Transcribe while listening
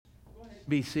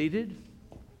be seated.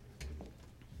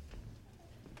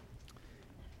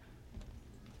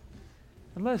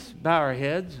 And let's bow our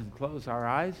heads and close our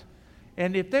eyes.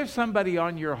 And if there's somebody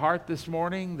on your heart this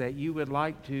morning that you would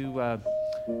like to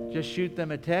just shoot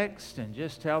them a text and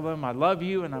just tell them, I love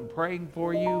you and I'm praying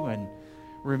for you and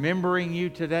remembering you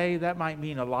today, that might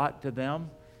mean a lot to them.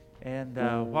 And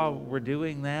while we're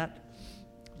doing that,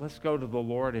 let's go to the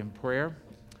Lord in prayer.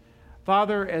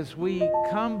 Father, as we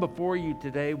come before you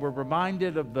today, we're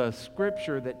reminded of the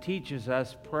scripture that teaches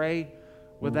us pray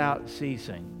without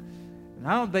ceasing. And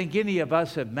I don't think any of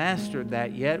us have mastered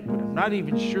that yet. We're not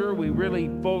even sure we really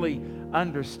fully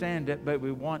understand it, but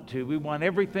we want to. We want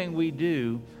everything we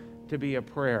do to be a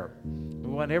prayer. We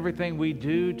want everything we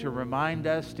do to remind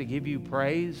us to give you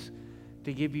praise,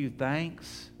 to give you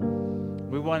thanks.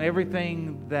 We want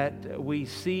everything that we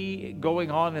see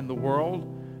going on in the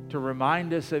world to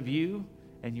remind us of you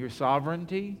and your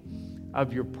sovereignty,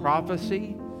 of your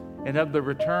prophecy, and of the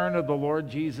return of the Lord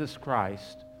Jesus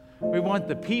Christ. We want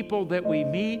the people that we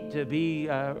meet to be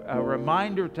a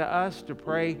reminder to us to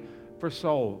pray for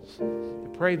souls,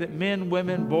 to pray that men,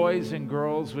 women, boys, and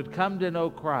girls would come to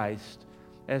know Christ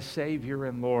as Savior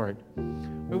and Lord.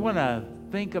 We want to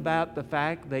think about the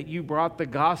fact that you brought the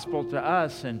gospel to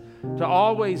us and to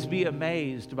always be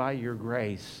amazed by your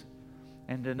grace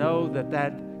and to know that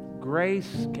that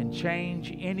grace can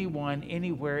change anyone,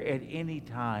 anywhere, at any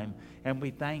time. And we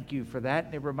thank you for that.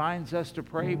 And it reminds us to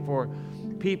pray for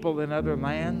people in other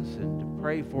lands and to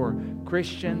pray for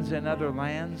Christians in other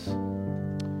lands.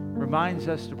 Reminds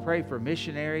us to pray for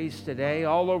missionaries today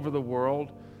all over the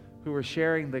world who are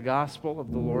sharing the gospel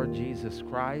of the Lord Jesus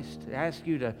Christ. I ask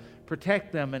you to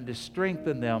protect them and to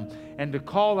strengthen them and to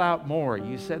call out more.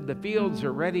 You said the fields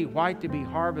are ready, white to be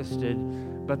harvested,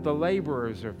 but the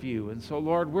laborers are few. And so,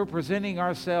 Lord, we're presenting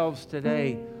ourselves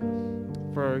today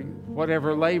for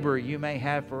whatever labor you may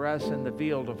have for us in the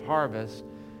field of harvest,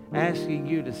 asking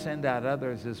you to send out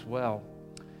others as well.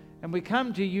 And we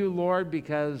come to you, Lord,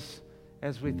 because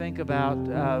as we think about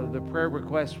the prayer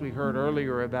request we heard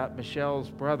earlier about Michelle's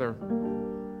brother,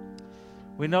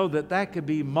 we know that that could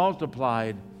be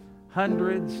multiplied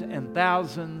hundreds and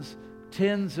thousands,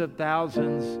 tens of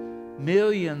thousands,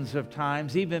 millions of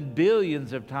times, even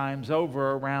billions of times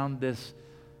over around this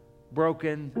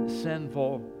broken,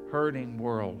 sinful, hurting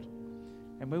world.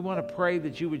 And we want to pray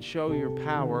that you would show your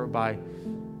power by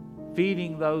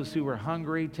feeding those who are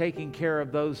hungry, taking care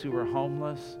of those who are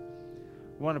homeless.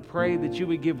 We want to pray that you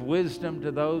would give wisdom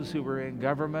to those who are in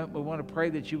government. We want to pray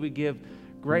that you would give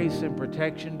grace and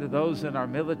protection to those in our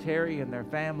military and their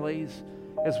families,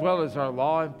 as well as our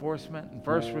law enforcement and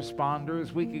first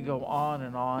responders. We could go on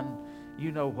and on.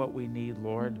 You know what we need,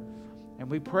 Lord. And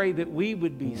we pray that we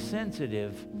would be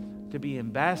sensitive to be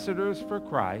ambassadors for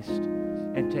Christ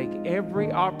and take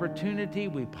every opportunity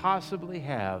we possibly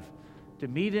have to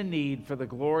meet a need for the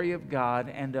glory of God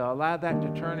and to allow that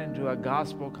to turn into a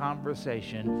gospel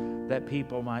conversation that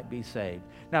people might be saved.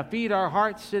 Now, feed our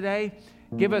hearts today.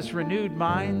 Give us renewed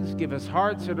minds. Give us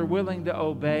hearts that are willing to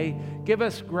obey. Give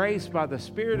us grace by the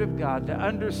Spirit of God to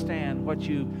understand what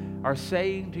you are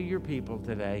saying to your people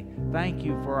today. Thank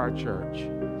you for our church.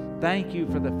 Thank you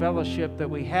for the fellowship that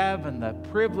we have and the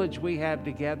privilege we have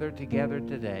together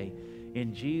today.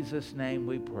 In Jesus' name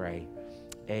we pray.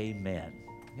 Amen.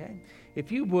 Okay?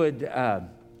 If you would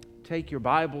take your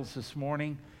Bibles this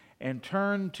morning and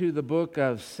turn to the book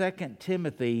of 2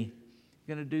 Timothy.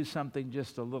 I'm going to do something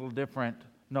just a little different,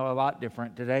 no, a lot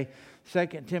different today. 2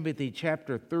 Timothy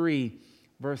chapter 3,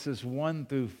 verses 1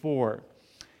 through 4.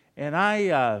 And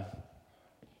I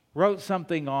wrote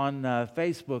something on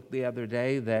Facebook the other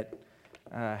day that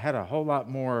had a whole lot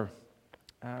more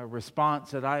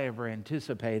response than I ever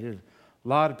anticipated. A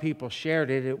lot of people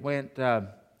shared it. It went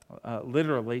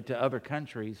literally to other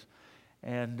countries.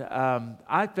 And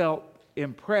I felt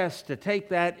impressed to take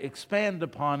that, expand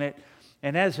upon it,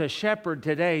 and as a shepherd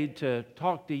today to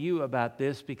talk to you about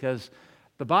this, because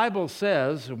the Bible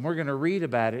says, and we're going to read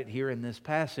about it here in this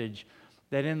passage,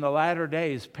 that in the latter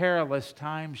days perilous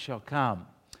times shall come.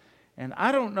 And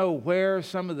I don't know where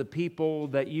some of the people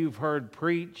that you've heard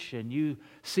preach and you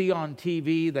see on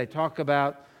TV, they talk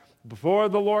about before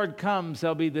the Lord comes,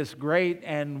 there'll be this great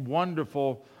and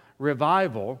wonderful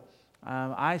revival.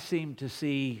 I seem to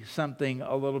see something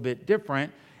a little bit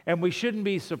different, and we shouldn't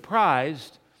be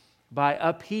surprised by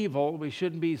upheaval. We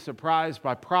shouldn't be surprised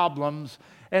by problems.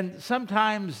 And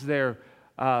sometimes they're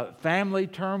family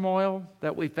turmoil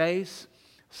that we face.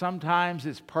 Sometimes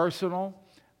it's personal.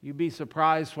 You'd be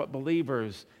surprised what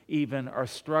believers even are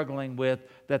struggling with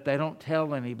that they don't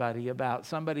tell anybody about.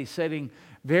 Somebody sitting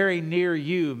very near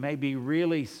you may be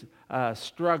really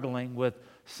struggling with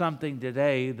something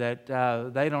today that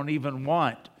they don't even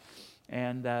want.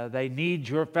 And they need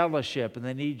your fellowship and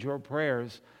they need your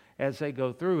prayers as they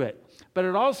go through it. But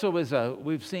it also is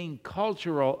we've seen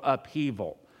cultural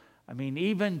upheaval. I mean,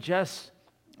 even just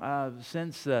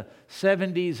since the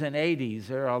 70s and 80s,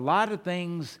 there are a lot of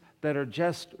things that are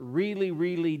just really,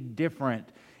 really different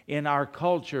in our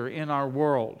culture, in our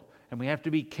world. And we have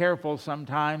to be careful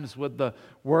sometimes with the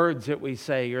words that we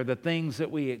say or the things that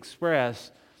we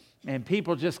express. And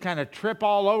people just kind of trip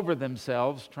all over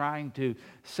themselves trying to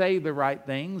say the right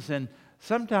things. And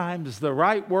sometimes the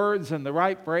right words and the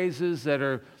right phrases that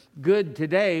are good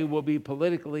today will be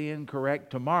politically incorrect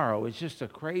tomorrow. It's just a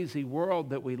crazy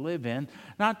world that we live in.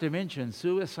 Not to mention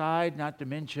suicide, not to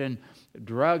mention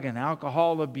drug and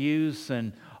alcohol abuse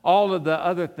and all of the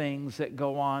other things that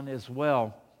go on as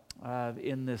well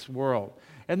in this world.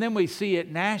 And then we see it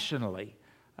nationally.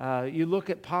 You look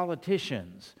at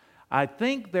politicians. I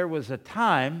think there was a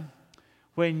time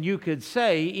when you could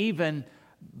say even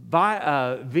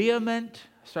vehement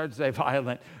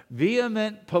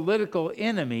political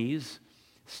enemies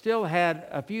still had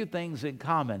a few things in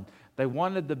common. They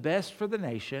wanted the best for the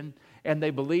nation, and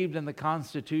they believed in the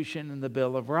Constitution and the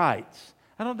Bill of Rights.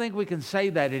 I don't think we can say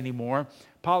that anymore.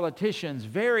 Politicians,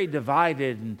 very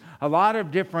divided, and a lot of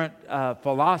different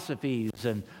philosophies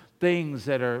and things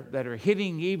that are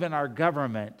hitting even our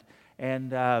government,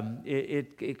 and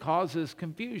it causes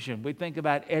confusion. We think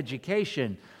about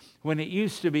education. When it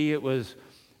used to be, it was,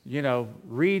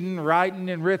 reading, writing,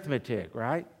 and arithmetic,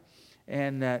 right?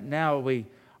 And now we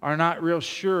are not real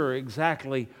sure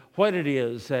exactly what it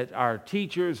is that our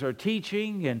teachers are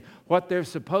teaching and what they're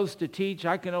supposed to teach.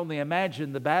 I can only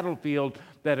imagine the battlefield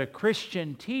that a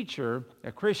Christian teacher,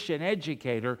 a Christian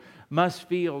educator must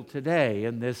feel today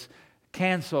in this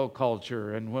cancel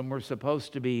culture and when we're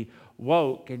supposed to be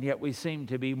woke and yet we seem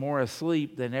to be more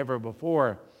asleep than ever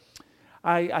before.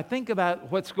 I think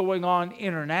about what's going on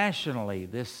internationally,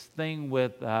 this thing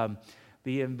with the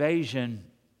invasion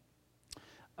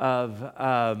of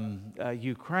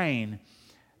Ukraine.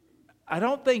 I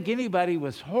don't think anybody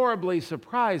was horribly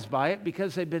surprised by it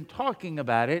because they've been talking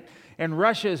about it, and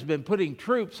Russia has been putting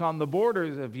troops on the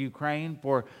borders of Ukraine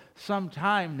for some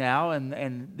time now,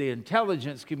 and the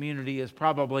intelligence community has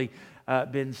probably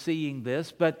been seeing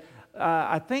this. But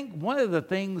I think one of the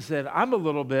things that I'm a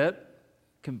little bit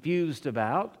confused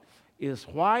about is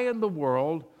why in the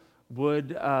world would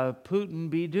Putin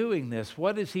be doing this?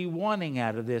 What is he wanting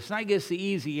out of this? And I guess the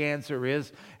easy answer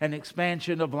is an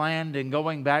expansion of land and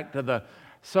going back to the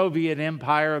Soviet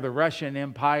Empire, the Russian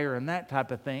Empire, and that type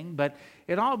of thing. But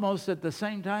it almost at the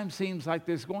same time seems like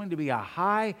there's going to be a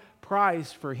high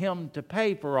price for him to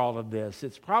pay for all of this.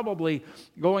 It's probably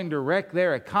going to wreck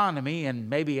their economy and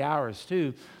maybe ours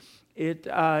too. It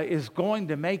is going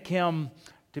to make him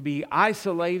to be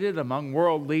isolated among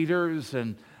world leaders,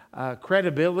 and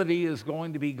credibility is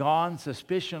going to be gone,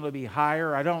 suspicion will be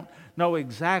higher. I don't know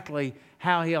exactly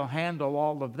how he'll handle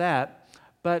all of that,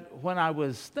 but when I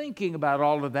was thinking about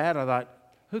all of that, I thought,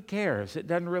 who cares? It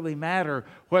doesn't really matter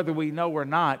whether we know or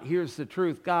not. Here's the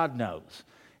truth, God knows.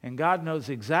 And God knows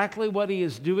exactly what He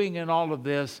is doing in all of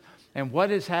this and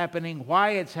what is happening,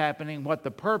 why it's happening, what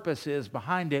the purpose is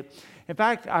behind it. In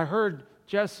fact, I heard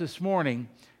just this morning,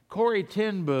 Corrie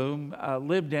ten Boom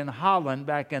lived in Holland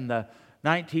back in the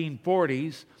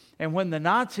 1940s, and when the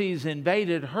Nazis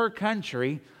invaded her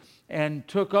country and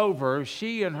took over,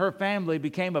 she and her family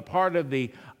became a part of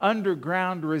the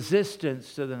underground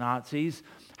resistance to the Nazis,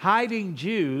 hiding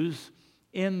Jews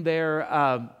in their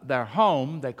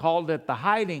home. They called it the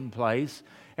hiding place,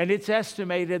 and it's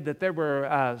estimated that there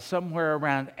were somewhere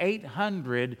around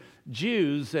 800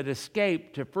 Jews that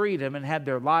escaped to freedom and had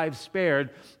their lives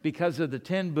spared because of the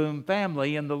ten Boom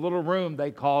family in the little room they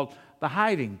called the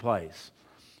hiding place.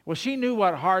 Well, she knew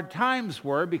what hard times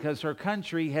were because her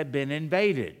country had been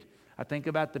invaded. I think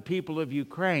about the people of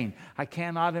Ukraine. I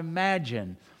cannot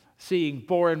imagine seeing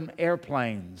foreign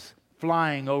airplanes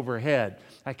flying overhead.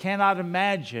 I cannot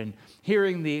imagine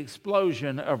hearing the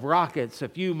explosion of rockets a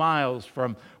few miles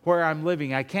from where I'm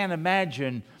living. I can't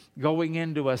imagine going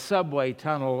into a subway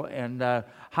tunnel and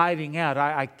hiding out.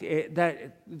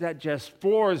 That just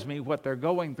floors me what they're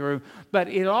going through. But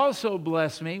it also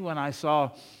blessed me when I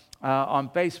saw on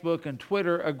Facebook and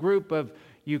Twitter a group of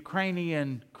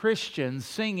Ukrainian Christians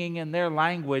singing in their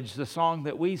language the song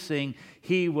that we sing,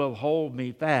 "He Will Hold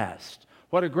Me Fast."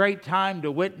 What a great time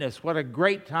to witness. What a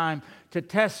great time to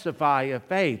testify of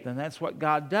faith. And that's what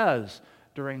God does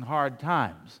during hard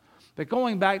times. But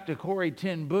going back to Corrie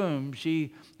ten Boom,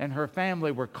 she and her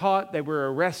family were caught. They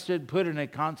were arrested, put in a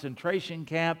concentration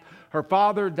camp. Her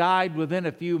father died within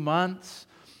a few months.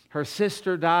 Her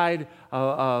sister died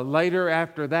later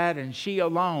after that, and she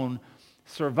alone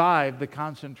survived the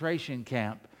concentration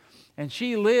camp. And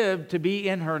she lived to be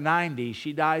in her 90s.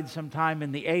 She died sometime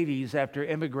in the 80s after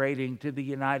immigrating to the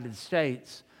United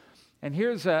States. And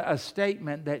here's a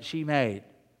statement that she made.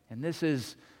 And this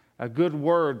is a good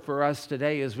word for us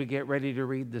today as we get ready to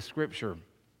read the scripture.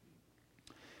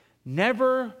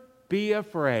 Never be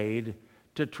afraid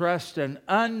to trust an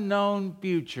unknown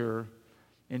future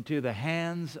into the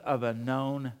hands of a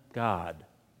known God.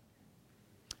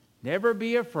 Never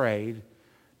be afraid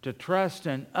to trust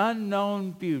an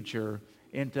unknown future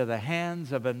into the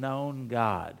hands of a known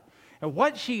God. And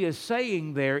what she is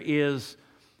saying there is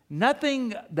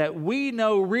nothing that we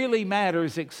know really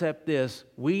matters except this: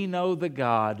 we know the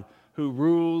God who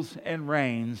rules and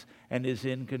reigns and is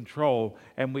in control,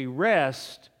 and we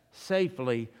rest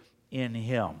safely in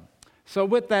Him. So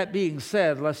with that being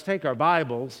said, let's take our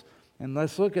Bibles and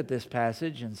let's look at this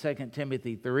passage in 2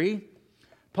 Timothy 3.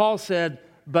 Paul said,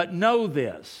 "But know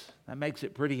this." That makes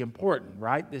it pretty important,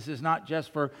 right? This is not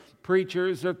just for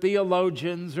preachers or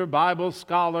theologians or Bible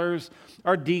scholars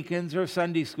or deacons or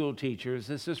Sunday school teachers.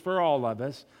 This is for all of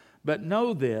us. But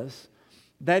know this,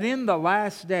 that in the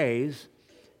last days,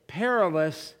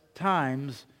 perilous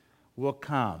times will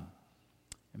come.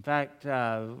 In fact,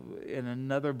 in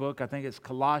another book, I think it's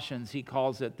Colossians, he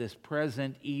calls it this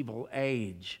present evil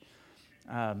age.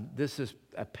 This is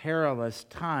a perilous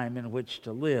time in which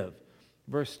to live.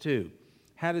 Verse 2.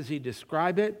 How does he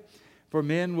describe it? For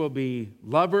men will be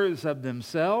lovers of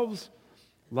themselves,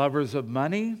 lovers of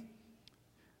money,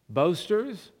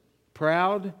 boasters,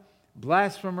 proud,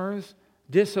 blasphemers,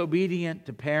 disobedient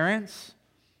to parents,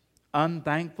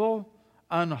 unthankful,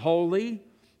 unholy,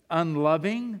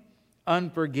 unloving,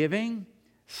 unforgiving,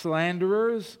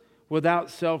 slanderers, without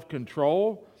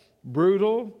self-control,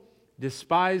 brutal,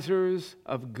 despisers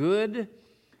of good,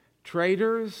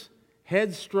 traitors,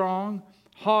 headstrong,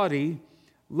 haughty,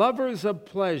 lovers of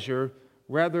pleasure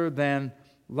rather than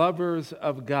lovers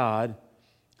of God,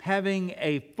 having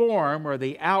a form or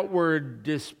the outward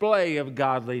display of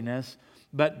godliness,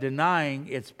 but denying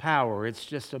its power. It's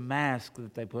just a mask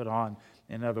that they put on,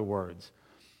 in other words.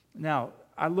 Now,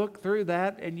 I look through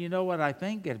that, and you know what I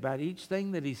think about each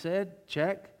thing that he said?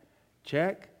 Check,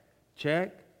 check,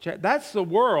 check, check. That's the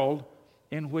world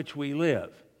in which we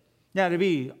live. Now, to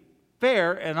be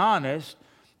fair and honest,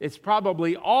 it's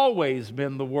probably always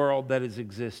been the world that has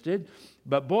existed,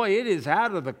 but boy, it is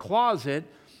out of the closet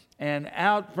and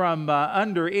out from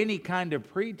under any kind of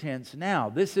pretense now.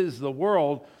 This is the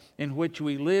world in which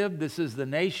we live. This is the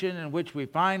nation in which we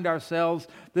find ourselves.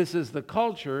 This is the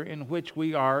culture in which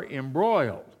we are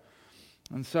embroiled.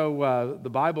 And so the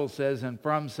Bible says, and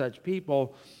from such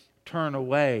people turn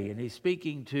away. And he's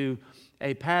speaking to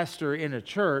a pastor in a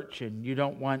church, and you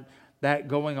don't want that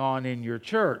going on in your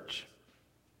church.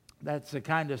 That's the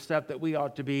kind of stuff that we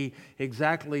ought to be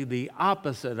exactly the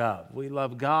opposite of. We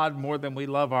love God more than we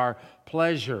love our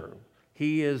pleasure.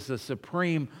 He is the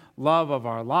supreme love of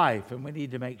our life, and we need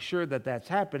to make sure that that's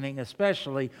happening,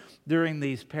 especially during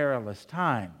these perilous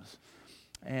times.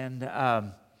 And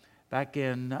back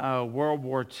in World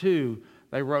War II,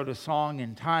 they wrote a song,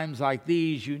 "In times like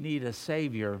these, you need a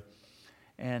Savior."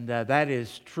 And that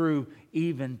is true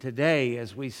even today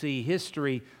as we see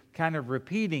history kind of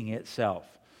repeating itself.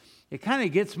 It kind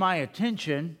of gets my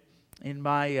attention in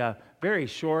my very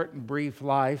short and brief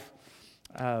life.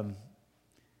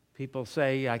 People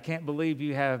say, "I can't believe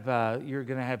you're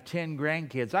going to have 10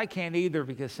 grandkids." I can't either,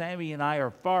 because Sammy and I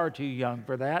are far too young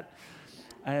for that.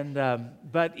 And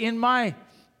but in my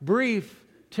brief,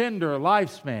 tender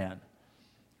lifespan,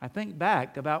 I think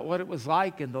back about what it was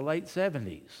like in the late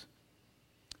 70s.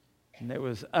 And there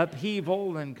was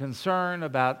upheaval and concern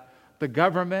about the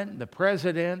government, the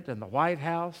president, and the White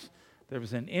House. There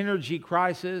was an energy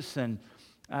crisis, and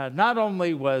not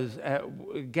only was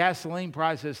gasoline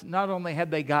prices, not only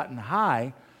had they gotten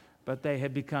high, but they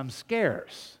had become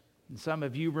scarce. And some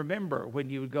of you remember when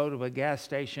you would go to a gas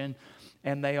station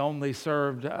and they only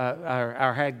served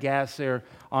or had gas there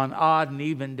on odd and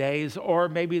even days, or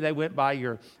maybe they went by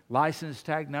your license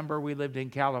tag number. We lived in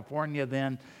California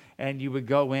then, and you would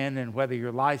go in, and whether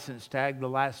your license tag, the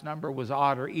last number was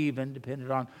odd or even, depended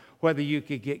on whether you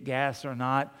could get gas or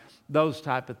not, those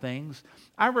type of things.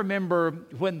 I remember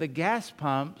when the gas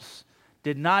pumps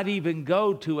did not even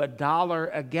go to $1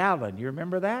 a gallon. You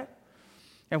remember that?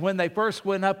 And when they first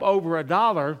went up over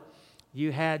 $1,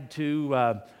 you had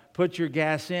to put your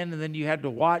gas in, and then you had to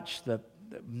watch the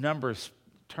numbers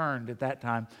turned at that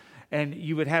time. And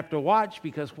you would have to watch,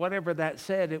 because whatever that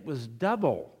said, it was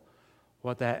double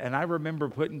And I remember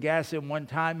putting gas in one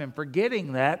time and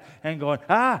forgetting that and going,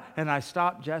 and I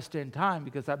stopped just in time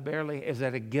because I barely, is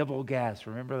at a Gibble gas,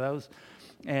 remember those?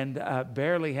 And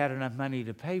barely had enough money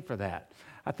to pay for that.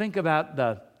 I think about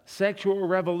the sexual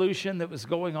revolution that was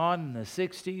going on in the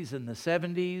 60s and the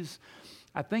 70s.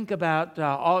 I think about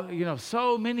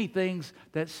so many things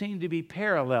that seem to be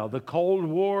parallel. The Cold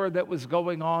War that was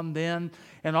going on then,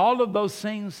 and all of those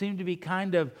things seem to be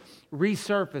kind of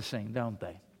resurfacing, don't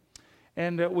they?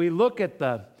 And we look at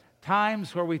the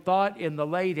times where we thought in the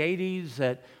late 80s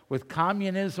that with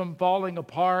communism falling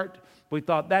apart, we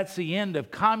thought that's the end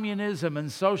of communism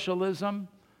and socialism.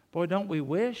 Boy, don't we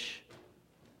wish?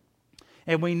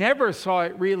 And we never saw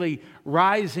it really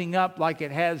rising up like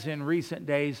it has in recent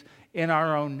days in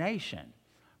our own nation,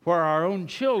 where our own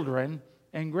children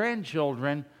and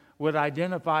grandchildren would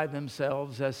identify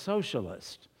themselves as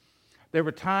socialists. There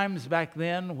were times back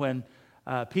then when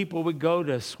people would go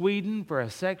to Sweden for a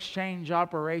sex change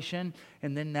operation,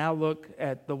 and then now look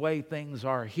at the way things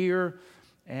are here.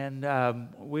 And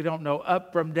we don't know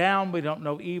up from down, we don't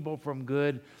know evil from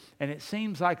good. And it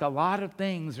seems like a lot of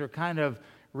things are kind of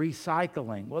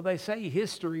recycling. Well, they say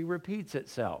history repeats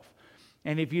itself.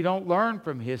 And if you don't learn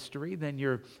from history, then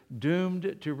you're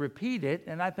doomed to repeat it.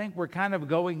 And I think we're kind of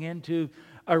going into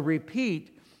a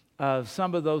repeat of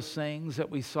some of those things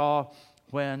that we saw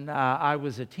when I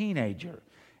was a teenager.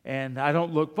 And I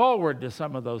don't look forward to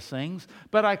some of those things,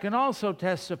 but I can also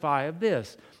testify of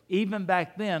this. Even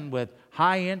back then with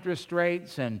high interest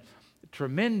rates and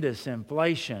tremendous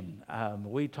inflation,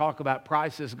 we talk about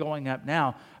prices going up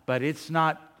now, but it's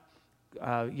not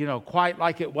quite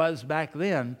like it was back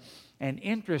then. And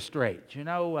interest rates,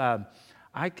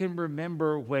 I can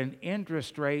remember when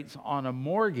interest rates on a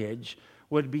mortgage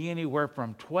would be anywhere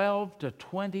from 12 to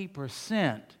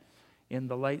 20% in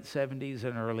the late 70s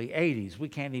and early 80s. We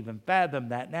can't even fathom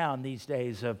that now in these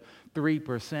days of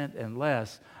 3% and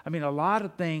less. I mean, a lot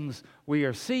of things, we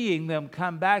are seeing them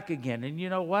come back again. And you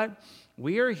know what?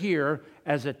 We are here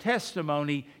as a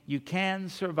testimony. You can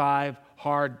survive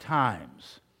hard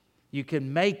times. You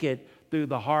can make it through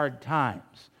the hard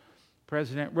times.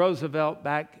 President Roosevelt,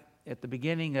 back at the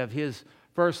beginning of his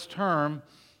first term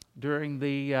during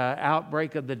the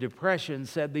outbreak of the Depression,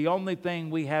 said the only thing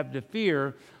we have to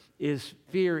fear is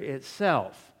fear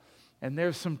itself. And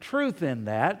there's some truth in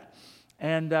that.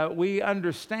 And we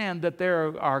understand that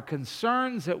there are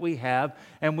concerns that we have,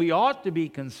 and we ought to be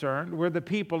concerned. We're the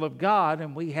people of God,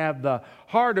 and we have the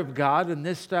heart of God, and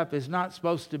this stuff is not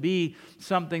supposed to be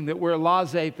something that we're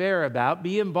laissez-faire about.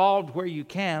 Be involved where you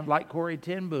can, like Corrie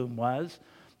ten Boom was.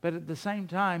 But at the same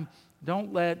time,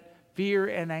 don't let fear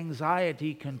and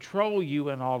anxiety control you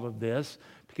in all of this,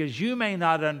 because you may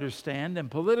not understand, and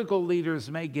political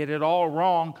leaders may get it all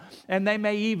wrong, and they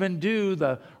may even do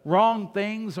the wrong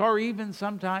things, or even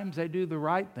sometimes they do the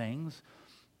right things.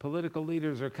 Political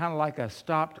leaders are kind of like a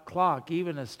stopped clock.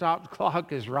 Even a stopped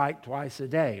clock is right twice a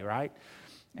day, right?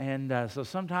 And so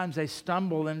sometimes they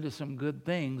stumble into some good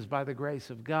things by the grace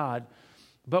of God.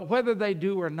 But whether they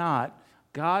do or not,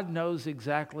 God knows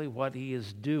exactly what He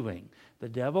is doing. The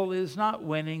devil is not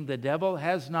winning. The devil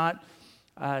has not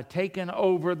taken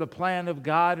over the plan of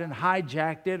God and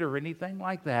hijacked it or anything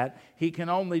like that. He can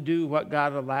only do what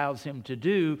God allows him to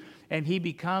do, and he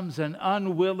becomes an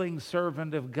unwilling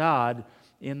servant of God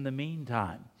in the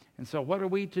meantime. And so what are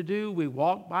we to do? We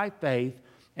walk by faith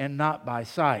and not by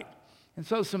sight. And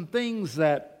so some things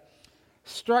that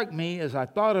struck me as I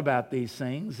thought about these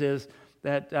things is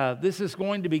that this is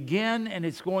going to begin and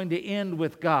it's going to end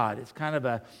with God. It's kind of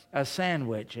a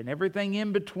sandwich, and everything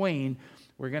in between,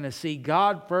 we're going to see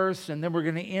God first, and then we're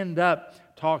going to end up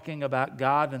talking about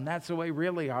God, and that's the way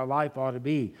really our life ought to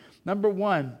be. Number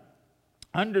one,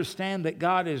 understand that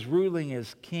God is ruling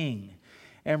as King.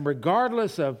 And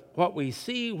regardless of what we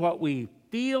see, what we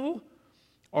feel,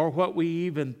 or what we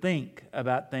even think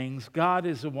about things, God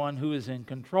is the one who is in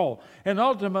control. And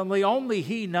ultimately, only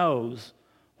He knows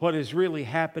what is really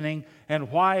happening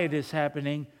and why it is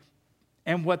happening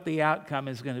and what the outcome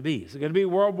is going to be. Is it going to be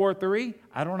World War III?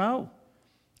 I don't know.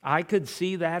 I could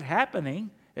see that happening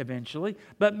eventually,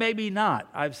 but maybe not.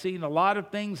 I've seen a lot of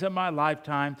things in my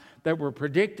lifetime that were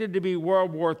predicted to be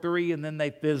World War III, and then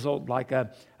they fizzled like a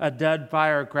dud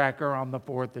firecracker on the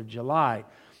 4th of July.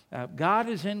 God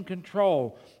is in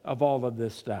control of all of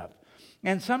this stuff.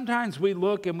 And sometimes we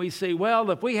look and we say,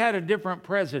 well, if we had a different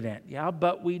president, yeah,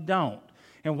 but we don't.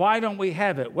 And why don't we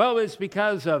have it? Well, it's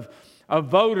because of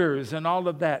voters and all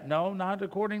of that. No, not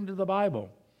according to the Bible.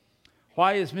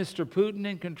 Why is Mr. Putin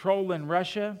in control in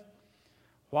Russia?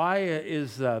 Why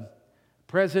is the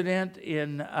president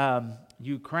in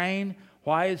Ukraine,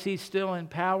 why is he still in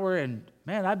power? And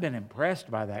Man, I've been impressed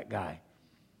by that guy.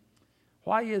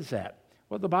 Why is that?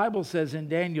 Well, the Bible says in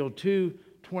Daniel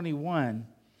 2:21,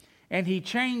 and he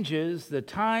changes the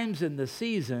times and the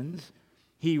seasons.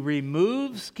 He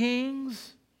removes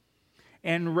kings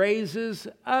and raises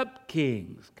up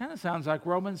kings. Kind of sounds like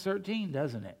Romans 13,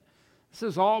 doesn't it? This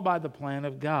is all by the plan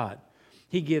of God.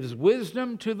 He gives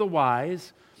wisdom to the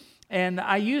wise. And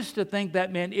I used to think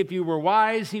that meant if you were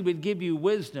wise, he would give you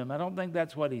wisdom. I don't think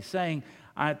that's what he's saying.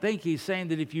 I think he's saying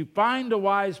that if you find a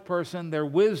wise person, their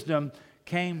wisdom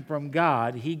came from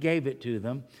God. He gave it to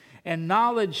them. And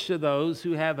knowledge to those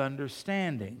who have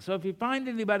understanding. So if you find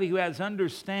anybody who has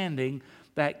understanding,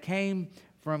 that came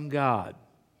from God.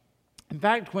 In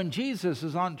fact, when Jesus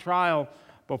is on trial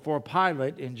before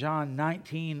Pilate in John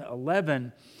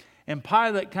 19:11, and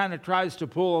Pilate kind of tries to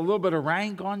pull a little bit of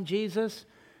rank on Jesus,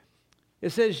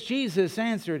 it says, Jesus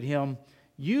answered him,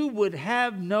 you would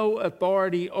have no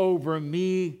authority over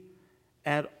me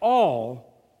at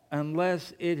all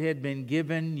unless it had been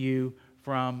given you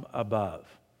from above.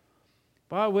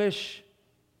 But I wish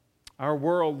our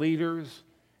world leaders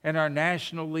and our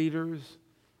national leaders,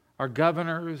 our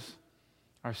governors,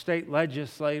 our state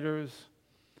legislators,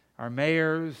 our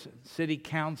mayors, city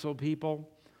council people,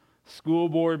 school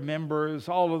board members,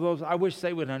 all of those, I wish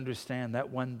they would understand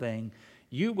that one thing.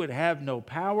 You would have no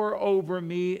power over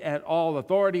me at all,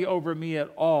 authority over me at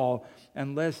all,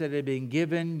 unless it had been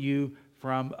given you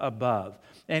from above.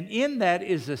 And in that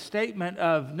is a statement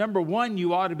of, number one,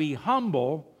 you ought to be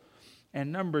humble,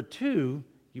 and number two,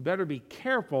 you better be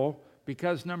careful,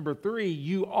 because number three,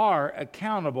 you are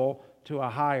accountable to a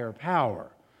higher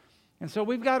power. And so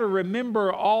we've got to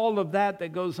remember all of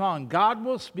that goes on. God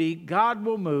will speak, God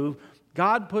will move,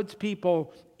 God puts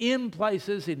people in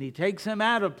places and he takes them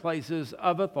out of places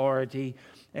of authority.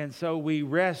 And so we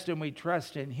rest and we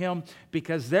trust in him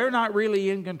because they're not really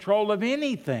in control of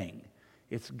anything.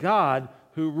 It's God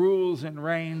who rules and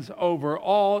reigns over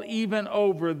all, even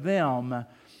over them.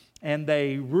 And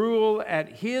they rule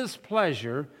at his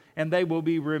pleasure, and they will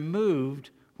be removed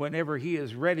whenever he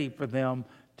is ready for them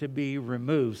to be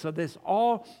removed. So this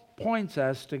all points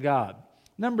us to God.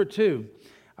 Number two,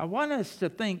 I want us to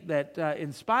think that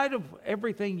in spite of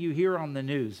everything you hear on the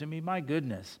news, I mean, my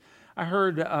goodness, I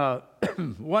heard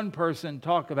one person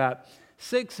talk about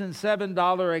 $6 and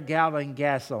 $7 a gallon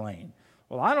gasoline.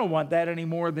 Well, I don't want that any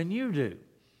more than you do.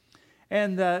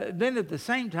 And then at the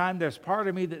same time, there's part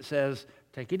of me that says,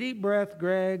 take a deep breath,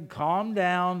 Greg, calm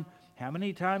down. How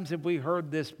many times have we heard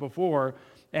this before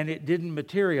and it didn't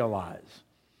materialize?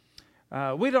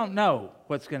 We don't know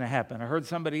what's going to happen. I heard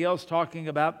somebody else talking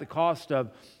about the cost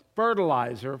of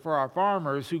fertilizer for our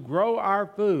farmers who grow our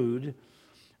food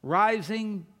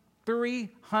rising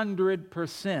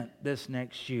 300% this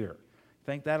next year.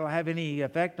 Think that'll have any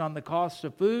effect on the cost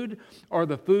of food or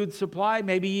the food supply,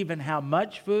 maybe even how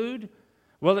much food?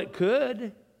 Well, it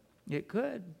could. It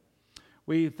could.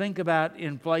 We think about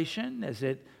inflation as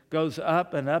it goes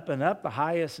up and up and up, the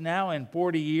highest now in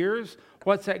 40 years.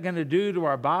 What's that going to do to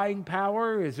our buying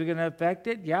power? Is it going to affect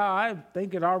it? Yeah, I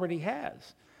think it already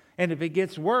has. And if it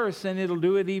gets worse, then it'll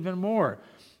do it even more.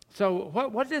 So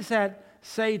what does that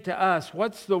say to us?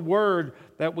 What's the word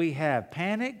that we have?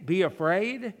 Panic? Be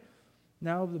afraid?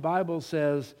 No, the Bible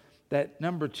says that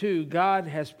number two, God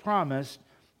has promised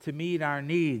to meet our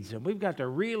needs. And we've got to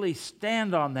really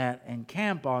stand on that and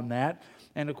camp on that.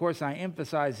 And of course, I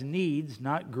emphasize needs,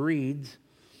 not greeds.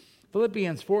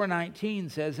 Philippians 4:19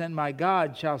 says, and my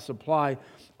God shall supply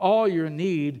all your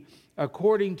need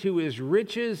according to his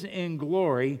riches in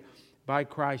glory by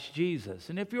Christ Jesus.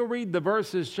 And if you'll read the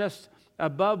verses just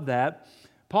above that,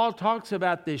 Paul talks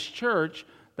about this church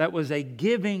that was a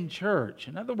giving church.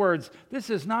 In other words, this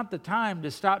is not the time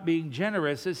to stop being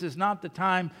generous. This is not the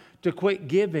time to quit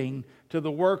giving to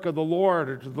the work of the Lord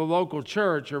or to the local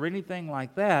church or anything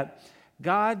like that.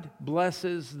 God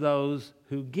blesses those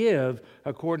who give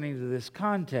according to this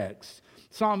context.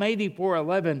 Psalm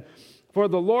 84:11, for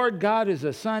the Lord God is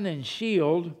a sun and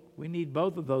shield. We need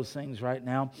both of those things right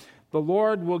now. The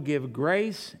Lord will give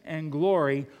grace and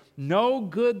glory. No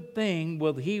good thing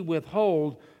will he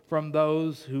withhold from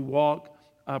those who walk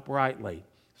uprightly.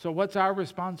 So what's our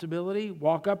responsibility?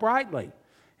 Walk uprightly.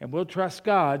 And we'll trust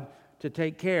God to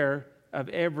take care of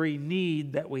every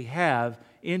need that we have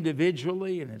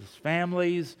individually and as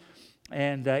families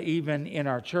and even in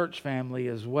our church family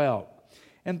as well.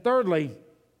 And thirdly,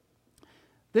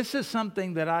 this is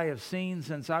something that I have seen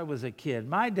since I was a kid.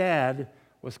 My dad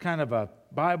was kind of a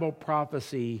Bible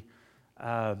prophecy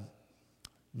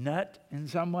nut in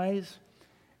some ways.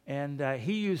 And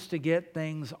he used to get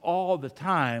things all the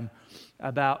time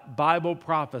about Bible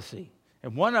prophecy.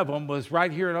 And one of them was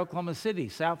right here in Oklahoma City,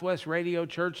 Southwest Radio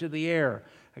Church of the Air.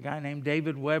 A guy named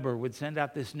David Weber would send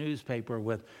out this newspaper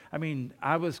with,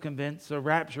 I was convinced the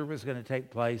rapture was going to take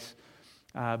place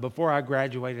before I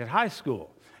graduated high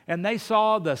school. And they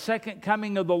saw the second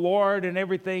coming of the Lord and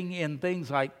everything in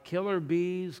things like killer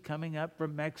bees coming up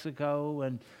from Mexico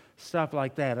and stuff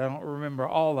like that. I don't remember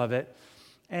all of it.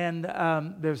 And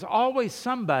there's always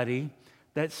somebody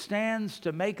that stands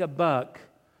to make a buck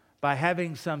by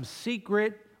having some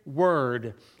secret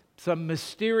word, some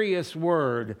mysterious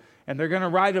word, and they're going to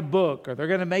write a book, or they're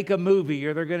going to make a movie,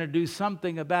 or they're going to do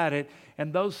something about it,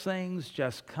 and those things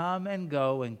just come and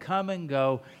go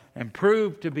and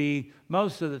prove to be,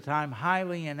 most of the time,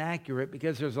 highly inaccurate,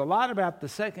 because there's a lot about the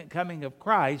second coming of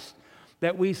Christ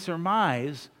that we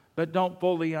surmise but don't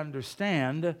fully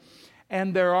understand.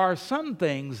 And there are some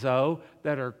things, though,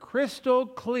 that are crystal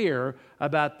clear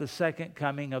about the second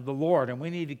coming of the Lord, and we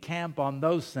need to camp on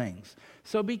those things.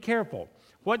 So be careful.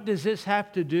 What does this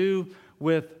have to do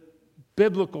with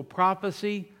biblical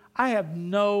prophecy? I have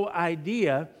no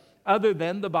idea, other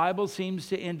than the Bible seems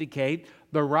to indicate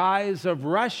the rise of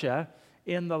Russia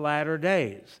in the latter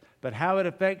days. But how it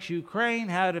affects Ukraine,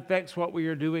 how it affects what we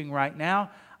are doing right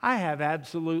now, I have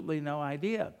absolutely no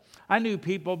idea. I knew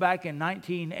people back in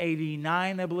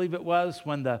 1989, I believe it was,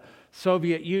 when the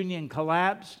Soviet Union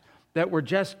collapsed, that were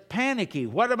just panicky.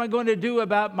 What am I going to do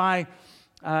about my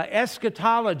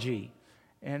eschatology?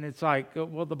 And it's like,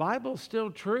 well, the Bible's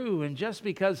still true, and just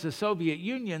because the Soviet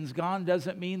Union's gone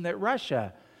doesn't mean that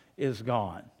Russia is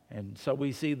gone. And so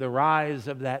we see the rise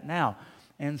of that now.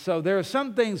 And so there are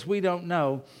some things we don't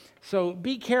know. So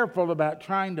be careful about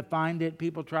trying to find it.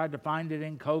 People tried to find it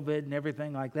in COVID and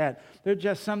everything like that. There are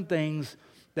just some things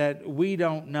that we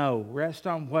don't know. Rest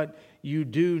on what you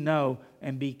do know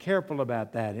and be careful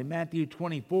about that. In Matthew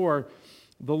 24,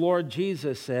 the Lord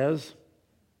Jesus says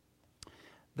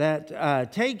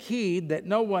that take heed that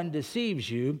no one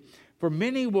deceives you, for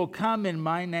many will come in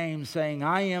my name saying,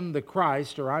 I am the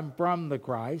Christ, or I'm from the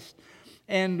Christ,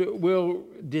 and will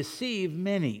deceive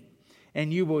many.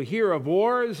 And you will hear of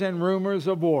wars and rumors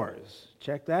of wars.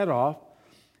 Check that off.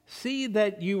 See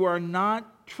that you are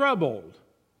not troubled.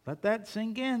 Let that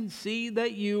sink in. See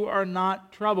that you are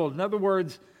not troubled. In other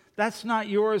words, that's not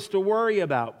yours to worry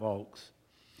about, folks.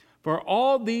 For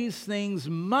all these things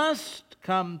must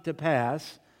come to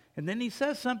pass. And then he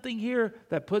says something here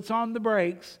that puts on the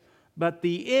brakes. But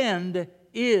the end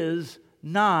is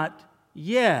not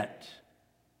yet.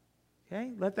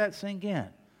 Okay? Let that sink in.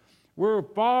 We're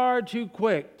far too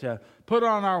quick to put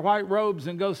on our white robes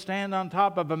and go stand on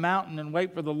top of a mountain and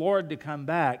wait for the Lord to come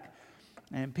back.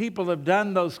 And people have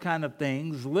done those kind of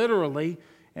things literally,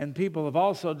 and people have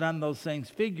also done those things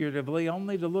figuratively,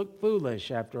 only to look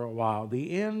foolish after a while.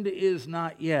 The end is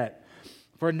not yet.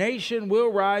 For nation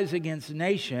will rise against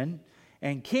nation,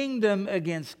 and kingdom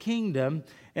against kingdom,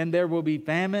 and there will be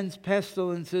famines,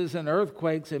 pestilences, and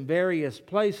earthquakes in various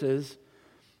places.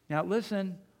 Now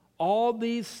listen. All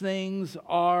these things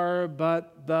are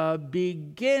but the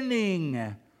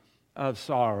beginning of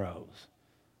sorrows.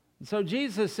 And so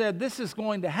Jesus said this is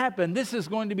going to happen. This is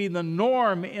going to be the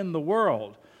norm in the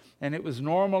world. And it was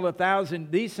normal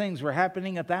these things were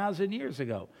happening 1,000 years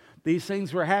ago. These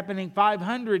things were happening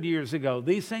 500 years ago.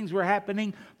 These things were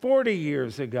happening 40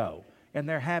 years ago. And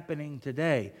they're happening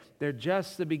today. They're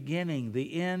just the beginning.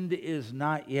 The end is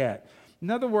not yet. In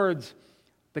other words,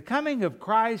 the coming of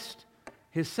Christ,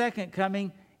 His second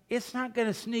coming, it's not going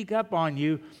to sneak up on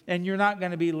you, and you're not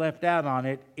going to be left out on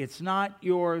it. It's not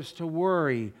yours to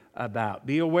worry about.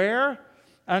 Be aware,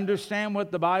 understand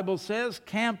what the Bible says,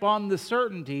 camp on the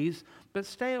certainties, but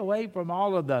stay away from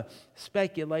all of the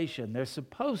speculation. There's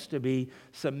supposed to be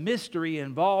some mystery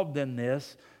involved in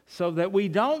this so that we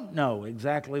don't know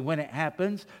exactly when it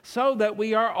happens, so that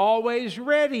we are always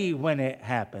ready when it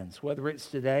happens, whether it's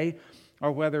today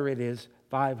or whether it is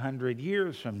 500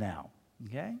 years from now.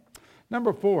 Okay?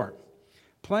 Number 4,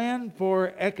 plan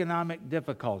for economic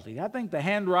difficulty. I think the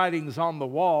handwriting's on the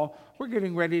wall. We're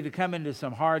getting ready to come into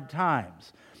some hard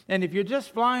times. And if you're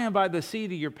just flying by the seat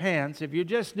of your pants, if you're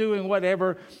just doing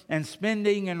whatever and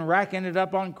spending and racking it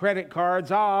up on credit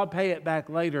cards, I'll pay it back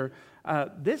later,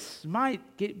 this might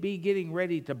be getting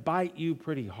ready to bite you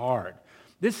pretty hard.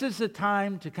 This is the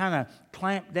time to kind of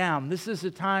clamp down. This is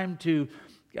the time to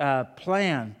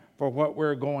plan for what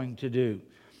we're going to do.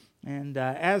 And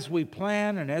as we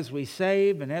plan and as we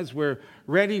save and as we're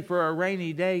ready for a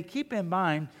rainy day, keep in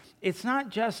mind, it's not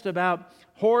just about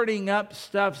hoarding up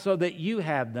stuff so that you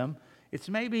have them. It's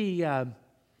maybe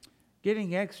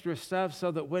getting extra stuff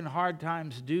so that when hard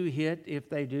times do hit, if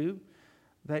they do,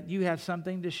 that you have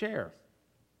something to share.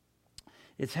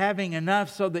 It's having enough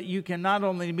so that you can not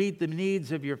only meet the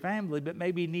needs of your family, but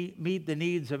maybe meet the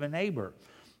needs of a neighbor,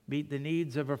 meet the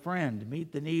needs of a friend,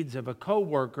 meet the needs of a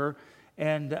coworker,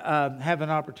 and have an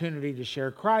opportunity to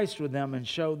share Christ with them and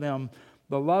show them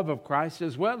the love of Christ,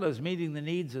 as well as meeting the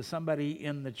needs of somebody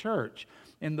in the church.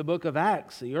 In the book of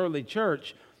Acts, the early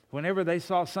church, whenever they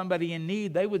saw somebody in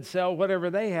need, they would sell whatever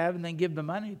they have and then give the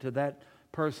money to that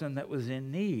person that was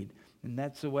in need. And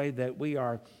that's the way that we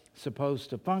are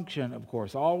supposed to function, of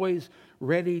course. Always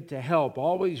ready to help,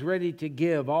 always ready to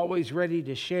give, always ready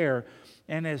to share.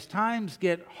 And as times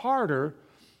get harder,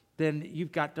 then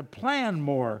you've got to plan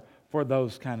more for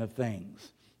those kind of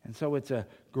things. And so it's a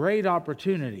great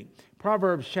opportunity.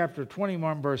 Proverbs chapter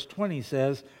 21, verse 20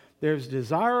 says, "There's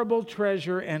desirable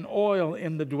treasure and oil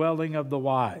in the dwelling of the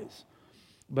wise,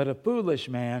 but a foolish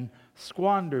man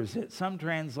squanders it." Some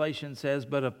translation says,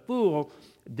 "But a fool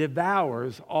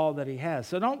devours all that he has."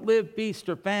 So don't live feast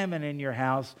or famine in your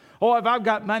house. Oh, if I've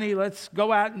got money, let's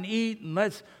go out and eat and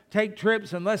let's take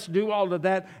trips and let's do all of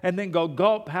that, and then go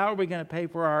gulp. How are we going to pay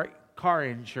for our car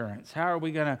insurance? How are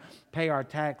we going to pay our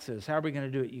taxes? How are we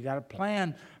going to do it? You got to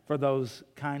plan for those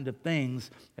kind of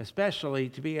things, especially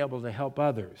to be able to help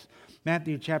others.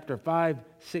 Matthew chapter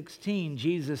 5:16,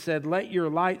 Jesus said, "Let your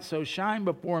light so shine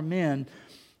before men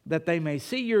that they may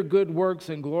see your good works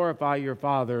and glorify your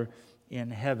Father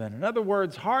in heaven." In other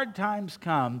words, hard times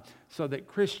come so that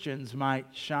Christians might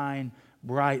shine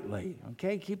brightly.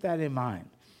 Okay, keep that in mind.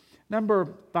 Number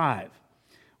 5,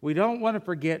 we don't want to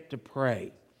forget to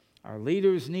pray. Our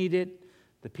leaders need it.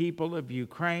 The people of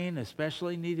Ukraine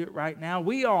especially need it right now.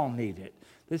 We all need it.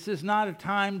 This is not a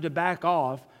time to back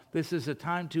off. This is a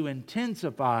time to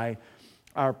intensify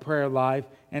our prayer life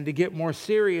and to get more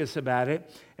serious about it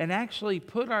and actually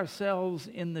put ourselves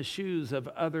in the shoes of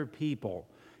other people.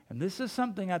 And this is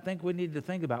something I think we need to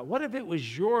think about. What if it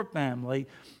was your family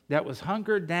that was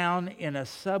hunkered down in a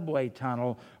subway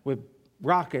tunnel with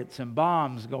rockets and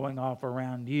bombs going off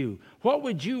around you? What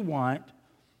would you want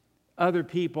other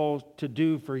people to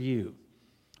do for you?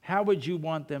 How would you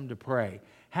want them to pray?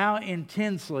 How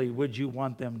intensely would you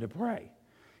want them to pray?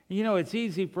 You know, it's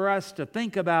easy for us to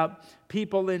think about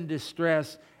people in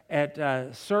distress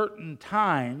at certain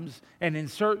times and in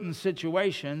certain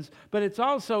situations, but it's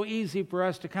also easy for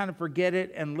us to kind of forget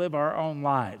it and live our own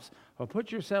lives. Well,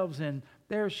 put yourselves in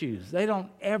their shoes. They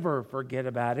don't ever forget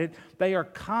about it. They are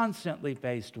constantly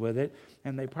faced with it,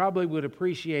 and they probably would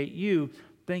appreciate you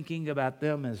thinking about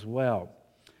them as well.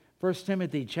 1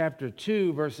 Timothy chapter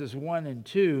 2, verses 1 and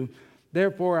 2,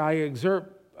 "Therefore I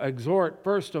exhort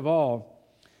first of all,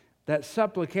 that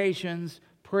supplications,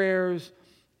 prayers,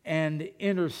 and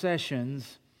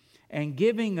intercessions, and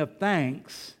giving of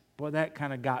thanks," boy, that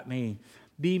kind of got me,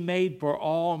 "be made for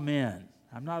all men."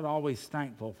 I'm not always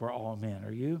thankful for all men,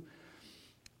 are you?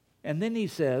 And then he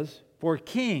says, "For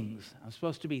kings." I'm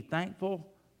supposed to be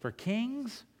thankful for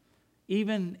kings,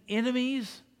 even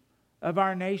enemies of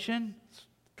our nation. It's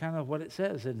kind of what it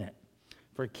says, isn't it?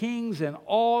 "For kings and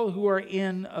all who are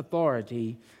in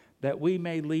authority, that we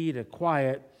may lead a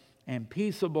quiet and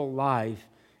peaceable life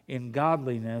in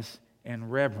godliness and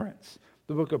reverence."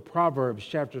 The book of Proverbs,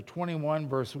 chapter 21,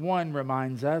 verse 1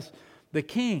 reminds us, the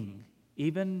king,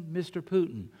 even Mr.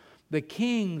 Putin, the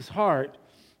king's heart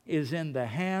is in the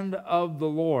hand of the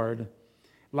Lord.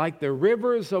 Like the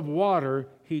rivers of water,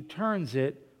 he turns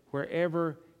it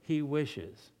wherever he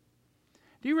wishes.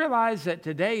 Do you realize that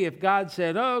today, if God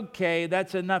said, "Okay,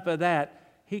 that's enough of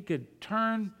that," he could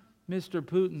turn Mr.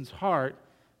 Putin's heart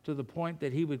to the point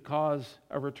that he would cause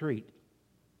a retreat?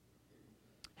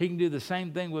 He can do the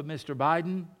same thing with Mr.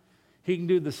 Biden. He can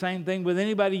do the same thing with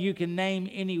anybody you can name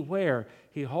anywhere.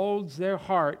 He holds their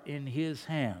heart in his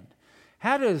hand.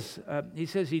 How does, he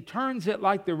says, he turns it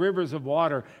like the rivers of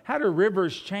water. How do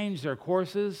rivers change their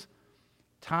courses?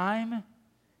 Time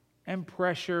and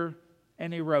pressure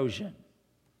and erosion.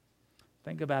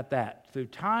 Think about that. Through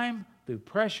time, through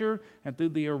pressure, and through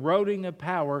the eroding of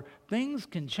power, things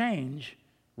can change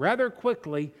rather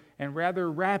quickly and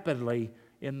rather rapidly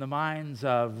in the minds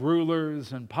of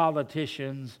rulers and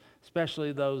politicians,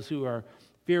 especially those who are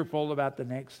fearful about the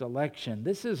next election.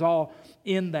 This is all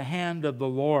in the hand of the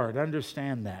Lord.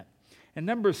 Understand that. And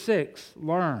number 6,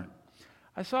 learn.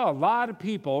 I saw a lot of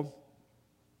people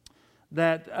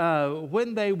that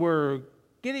when they were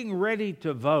getting ready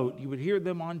to vote, you would hear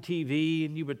them on TV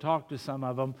and you would talk to some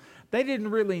of them. They didn't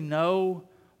really know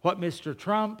what Mr.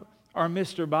 Trump or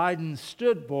Mr. Biden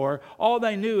stood for. All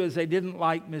they knew is they didn't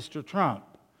like Mr. Trump.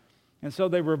 And so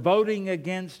they were voting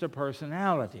against a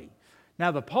personality.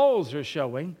 Now the polls are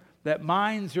showing that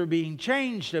minds are being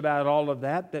changed about all of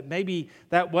that, that maybe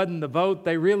that wasn't the vote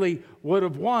they really would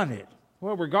have wanted.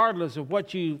 Well, regardless of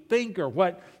what you think or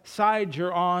what side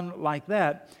you're on like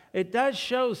that, it does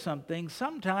show something.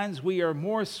 Sometimes we are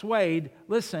more swayed,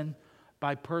 listen,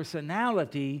 by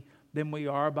personality than we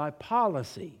are by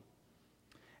policy.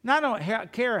 And I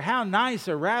don't care how nice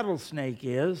a rattlesnake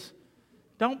is,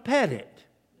 don't pet it.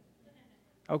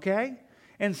 Okay?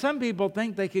 And some people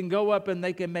think they can go up and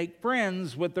they can make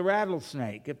friends with the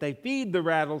rattlesnake. If they feed the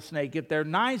rattlesnake, if they're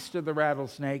nice to the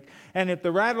rattlesnake, and if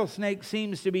the rattlesnake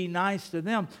seems to be nice to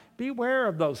them, beware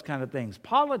of those kind of things.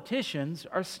 Politicians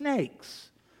are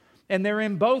snakes, and they're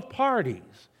in both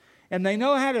parties. And they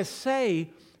know how to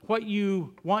say what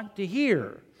you want to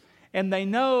hear. And they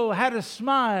know how to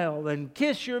smile and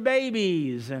kiss your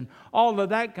babies and all of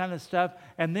that kind of stuff,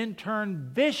 and then turn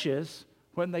vicious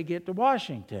when they get to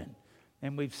Washington.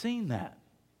 And we've seen that.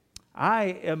 I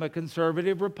am a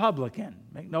conservative Republican.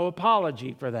 Make no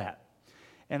apology for that.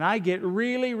 And I get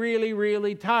really, really,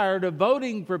 really tired of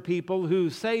voting for people who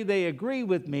say they agree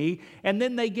with me, and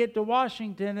then they get to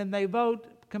Washington and they vote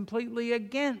completely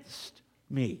against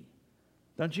me.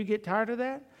 Don't you get tired of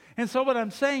that? And so what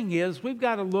I'm saying is we've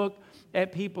got to look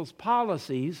at people's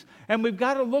policies, and we've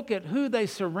got to look at who they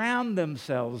surround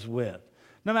themselves with.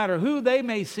 No matter who they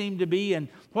may seem to be and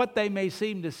what they may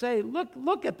seem to say,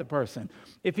 look at the person.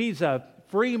 If he's a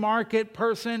free market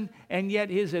person and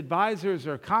yet his advisors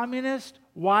are communist,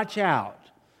 watch out.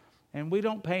 And we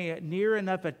don't pay near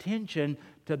enough attention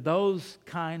to those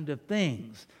kind of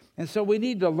things. And so we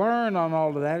need to learn on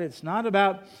all of that. It's not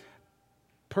about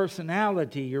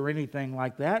personality or anything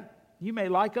like that. You may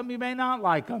like them, you may not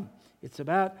like them. It's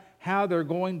about how they're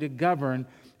going to govern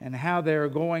and how they're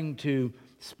going to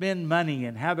spend money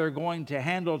and how they're going to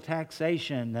handle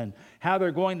taxation and how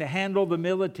they're going to handle the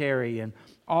military and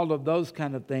all of those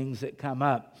kind of things that come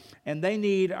up. And they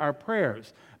need our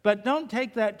prayers. But don't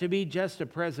take that to be just a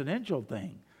presidential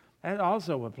thing. That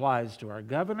also applies to our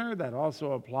governor. That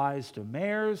also applies to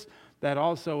mayors. That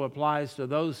also applies to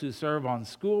those who serve on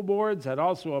school boards. That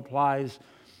also applies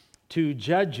to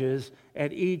judges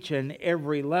at each and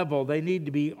every level. They need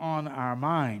to be on our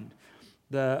mind.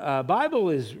 The Bible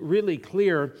is really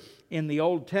clear in the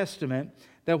Old Testament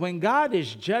that when God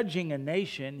is judging a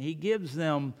nation, He gives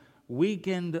them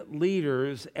weakened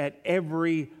leaders at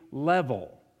every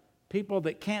level. People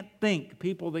that can't think,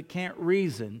 people that can't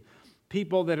reason,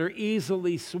 people that are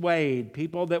easily swayed,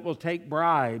 people that will take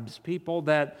bribes, people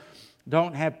that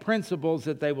don't have principles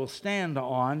that they will stand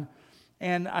on.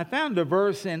 And I found a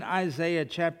verse in Isaiah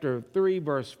chapter 3,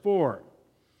 verse 4.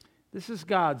 This is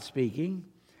God speaking.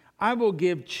 I will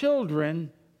give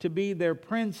children to be their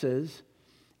princes,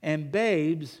 and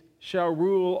babes shall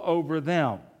rule over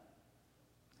them.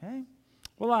 Okay?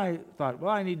 Well, I thought,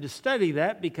 I need to study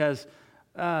that because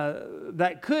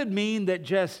that could mean that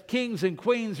just kings and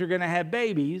queens are going to have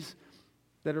babies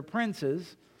that are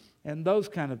princes and those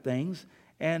kind of things.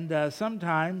 And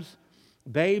sometimes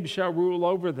babes shall rule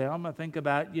over them. I think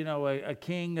about, a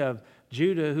king of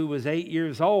Judah who was 8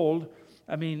 years old.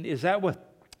 I mean, is that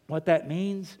what that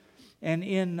means? And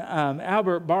in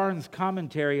Albert Barnes'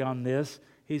 commentary on this,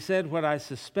 he said what I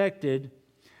suspected,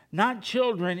 not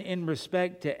children in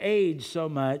respect to age so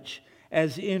much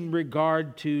as in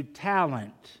regard to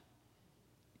talent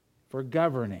for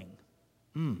governing.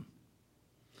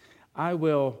 I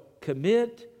will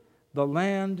commit the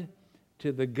land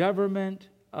to the government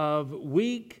of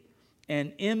weak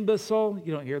and imbecile,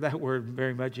 you don't hear that word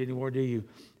very much anymore, do you?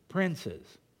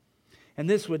 Princes. And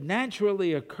this would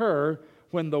naturally occur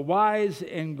when the wise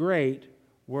and great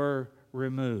were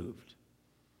removed.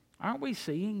 Aren't we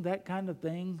seeing that kind of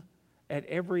thing at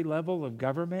every level of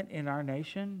government in our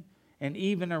nation and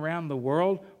even around the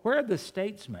world? Where are the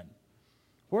statesmen?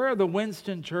 Where are the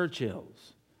Winston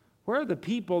Churchills? Where are the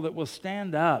people that will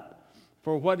stand up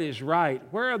for what is right?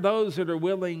 Where are those that are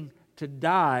willing to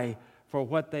die for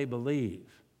what they believe?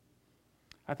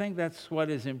 I think that's what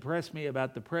has impressed me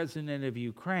about the president of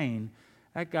Ukraine.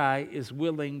 That guy is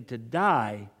willing to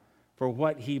die for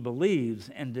what he believes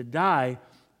and to die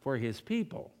for his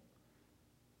people.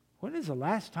 When is the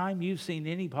last time you've seen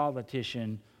any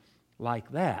politician like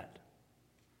that?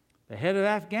 The head of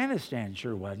Afghanistan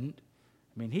sure wasn't.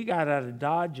 I mean, he got out of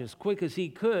Dodge as quick as he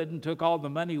could and took all the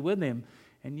money with him.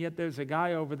 And yet there's a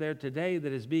guy over there today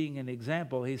that is being an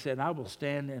example. He said, I will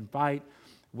stand and fight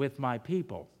with my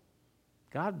people.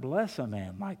 God bless a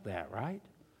man like that, right?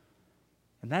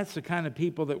 And that's the kind of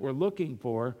people that we're looking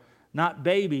for, not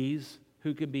babies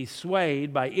who can be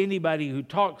swayed by anybody who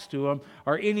talks to them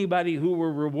or anybody who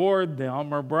will reward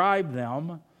them or bribe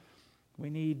them. We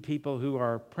need people who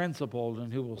are principled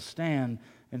and who will stand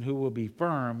and who will be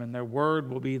firm, and their word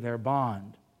will be their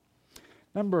bond.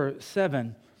 Number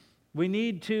 7, We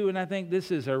need to, and I think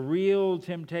this is a real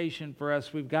temptation for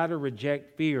us, we've got to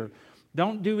reject fear.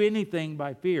 Don't do anything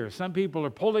by fear. Some people are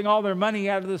pulling all their money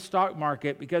out of the stock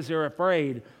market because they're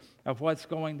afraid of what's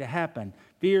going to happen.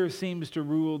 Fear seems to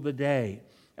rule the day.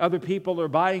 Other people are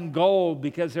buying gold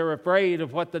because they're afraid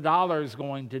of what the dollar is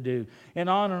going to do. And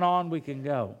on we can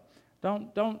go.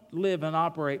 Don't live and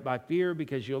operate by fear,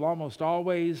 because you'll almost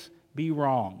always be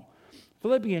wrong.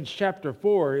 Philippians chapter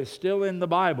 4 is still in the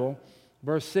Bible,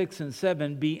 verse 6 and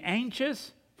 7. Be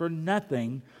anxious for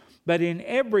nothing, but in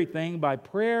everything by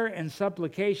prayer and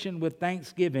supplication with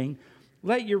thanksgiving,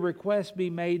 let your requests be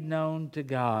made known to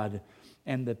God.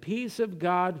 And the peace of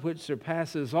God, which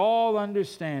surpasses all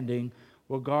understanding,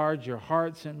 will guard your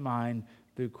hearts and mind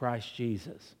through Christ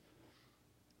Jesus.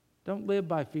 Don't live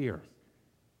by fear.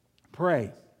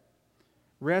 Pray.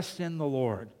 Rest in the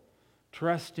Lord.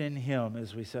 Trust in Him,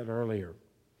 as we said earlier.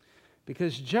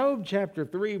 Because Job chapter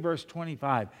 3, verse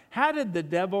 25, how did the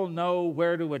devil know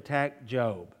where to attack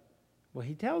Job? Well,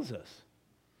 he tells us.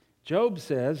 Job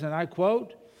says, and I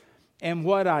quote, "And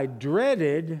what I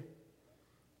dreaded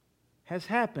has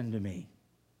happened to me."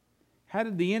 How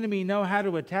did the enemy know how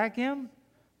to attack him?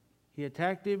 He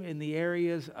attacked him in the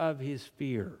areas of his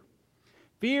fear.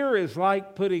 Fear is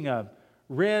like putting a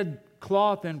red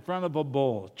cloth in front of a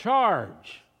bull.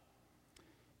 Charge!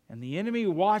 And the enemy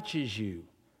watches you.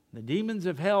 The demons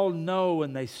of hell know,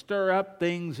 and they stir up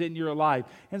things in your life.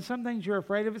 And some things you're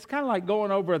afraid of. It's kind of like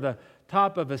going over the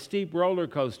top of a steep roller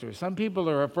coaster. Some people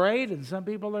are afraid and some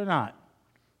people are not.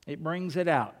 It brings it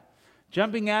out.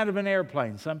 Jumping out of an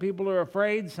airplane. Some people are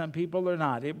afraid, some people are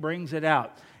not. It brings it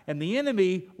out. And the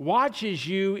enemy watches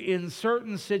you in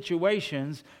certain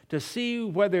situations to see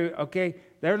whether, okay,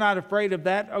 they're not afraid of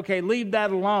that. Okay, leave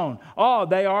that alone. Oh,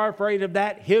 they are afraid of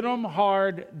that. Hit them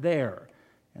hard there.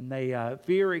 And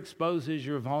fear exposes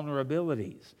your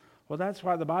vulnerabilities. Well, that's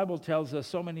why the Bible tells us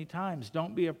so many times,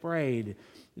 don't be afraid.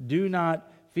 Do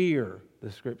not fear,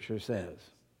 the Scripture says.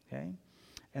 Okay?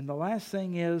 And the last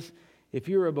thing is, if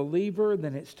you're a believer,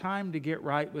 then it's time to get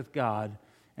right with God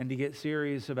and to get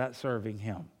serious about serving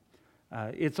Him.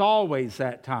 It's always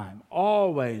that time.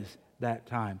 Always that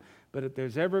time. But if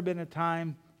there's ever been a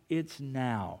time, it's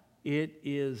now. It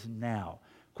is now.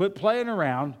 Quit playing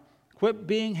around. Quit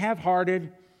being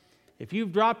half-hearted. If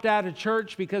you've dropped out of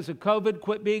church because of COVID,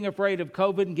 quit being afraid of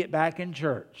COVID and get back in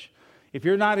church. If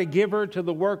you're not a giver to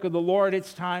the work of the Lord,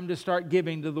 it's time to start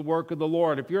giving to the work of the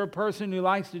Lord. If you're a person who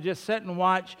likes to just sit and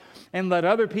watch and let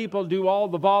other people do all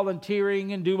the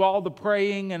volunteering and do all the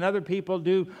praying and other people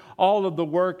do all of the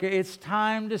work, it's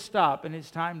time to stop and it's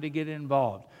time to get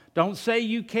involved. Don't say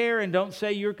you care and don't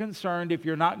say you're concerned if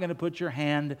you're not going to put your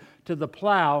hand to the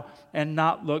plow and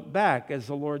not look back, as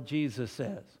the Lord Jesus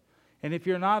says. And if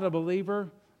you're not a believer,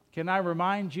 can I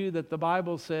remind you that the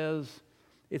Bible says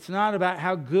it's not about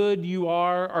how good you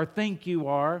are or think you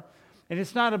are, and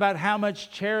it's not about how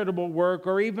much charitable work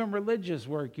or even religious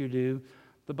work you do.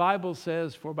 The Bible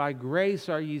says, "For by grace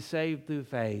are ye saved through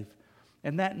faith,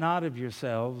 and that not of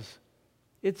yourselves.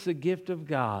 It's the gift of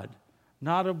God,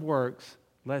 not of works,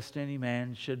 lest any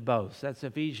man should boast." That's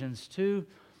Ephesians 2,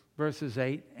 verses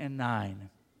 8 and 9.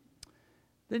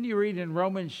 Then you read in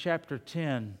Romans chapter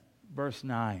 10, verse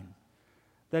 9,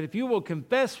 that if you will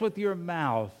confess with your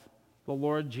mouth the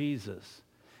Lord Jesus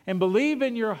and believe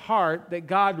in your heart that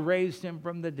God raised Him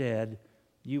from the dead,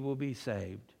 you will be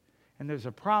saved. And there's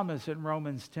a promise in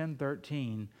Romans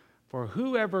 10:13, "For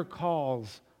whoever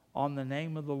calls on the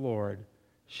name of the Lord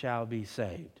shall be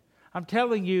saved." I'm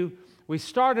telling you, we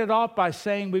started off by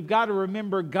saying we've got to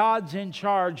remember God's in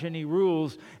charge and He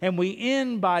rules. And we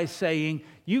end by saying,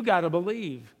 you got to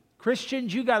believe.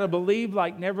 Christians, you got to believe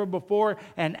like never before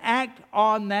and act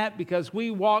on that, because we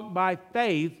walk by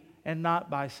faith and not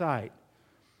by sight.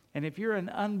 And if you're an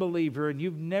unbeliever and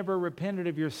you've never repented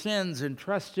of your sins and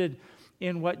trusted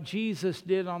in what Jesus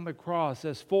did on the cross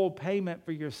as full payment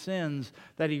for your sins,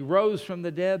 that He rose from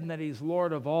the dead and that He's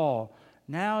Lord of all,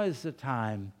 now is the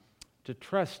time to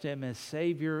trust Him as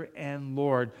Savior and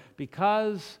Lord.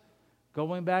 Because,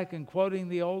 going back and quoting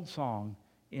the old song,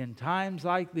 in times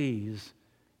like these,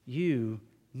 you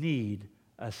need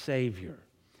a Savior.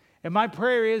 And my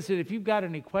prayer is that if you've got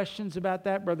any questions about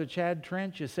that, Brother Chad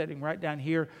Trench is sitting right down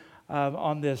here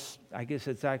on this, I guess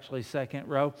it's actually second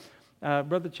row.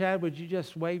 Brother Chad, would you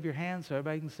just wave your hand so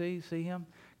everybody can see him?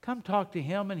 Come talk to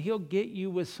him and he'll get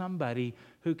you with somebody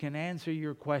who can answer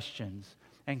your questions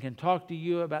and can talk to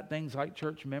you about things like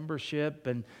church membership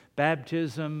and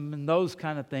baptism and those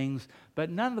kind of things. But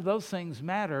none of those things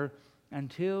matter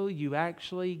until you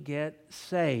actually get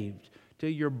saved, till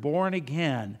you're born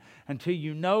again, until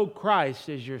you know Christ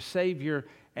as your Savior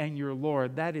and your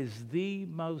Lord. That is the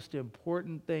most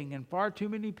important thing. And far too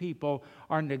many people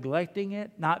are neglecting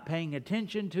it, not paying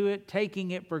attention to it,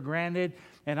 taking it for granted.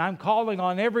 And I'm calling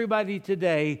on everybody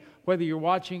today, whether you're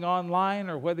watching online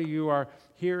or whether you are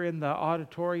here in the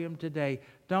auditorium today,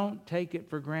 don't take it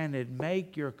for granted.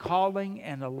 Make your calling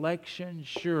and election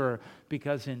sure,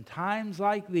 because in times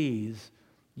like these,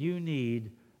 you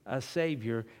need a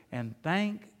Savior. And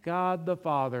thank God the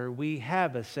Father, we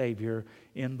have a Savior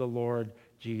in the Lord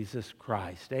Jesus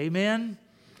Christ. Amen?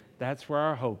 That's where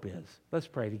our hope is. Let's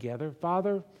pray together.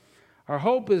 Father, our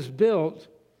hope is built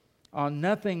on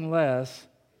nothing less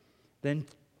than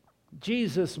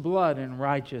Jesus' blood and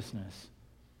righteousness.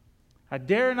 I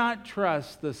dare not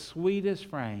trust the sweetest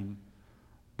frame,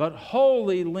 but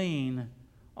wholly lean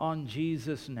on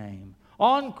Jesus' name.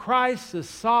 On Christ, the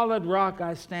solid rock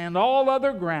I stand. All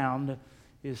other ground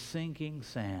is sinking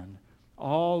sand.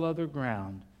 All other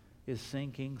ground is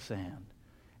sinking sand.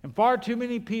 And far too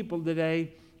many people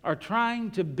today are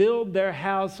trying to build their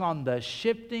house on the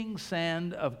shifting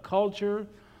sand of culture,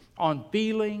 on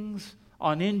feelings,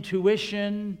 on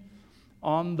intuition,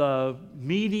 on the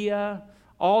media,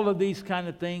 all of these kind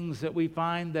of things that we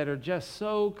find that are just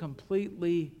so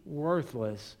completely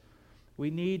worthless.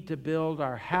 We need to build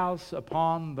our house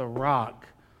upon the rock,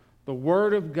 the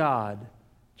Word of God,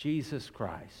 Jesus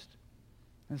Christ.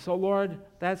 And so, Lord,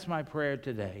 that's my prayer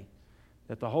today,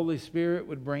 that the Holy Spirit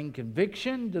would bring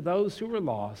conviction to those who are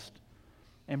lost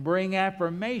and bring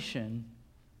affirmation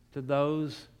to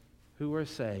those who are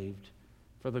saved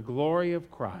for the glory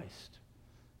of Christ.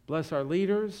 Bless our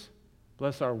leaders,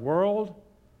 bless our world,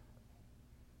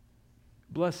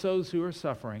 bless those who are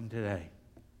suffering today.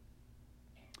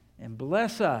 And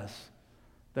bless us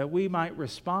that we might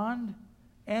respond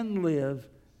and live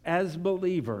as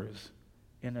believers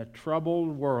in a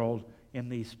troubled world in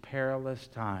these perilous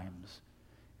times.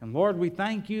 And Lord, we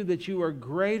thank you that you are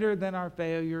greater than our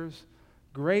failures,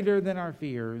 greater than our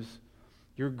fears.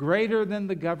 You're greater than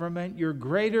the government. You're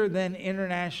greater than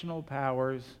international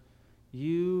powers.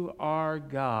 You are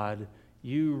God.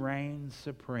 You reign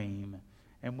supreme.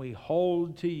 And we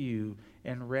hold to you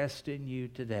and rest in you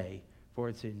today. For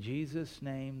it's in Jesus'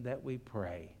 name that we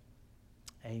pray.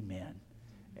 Amen.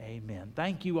 Amen.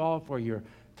 Thank you all for your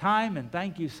time, and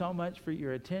thank you so much for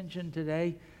your attention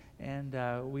today.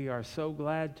 And we are so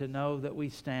glad to know that we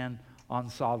stand on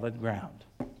solid ground.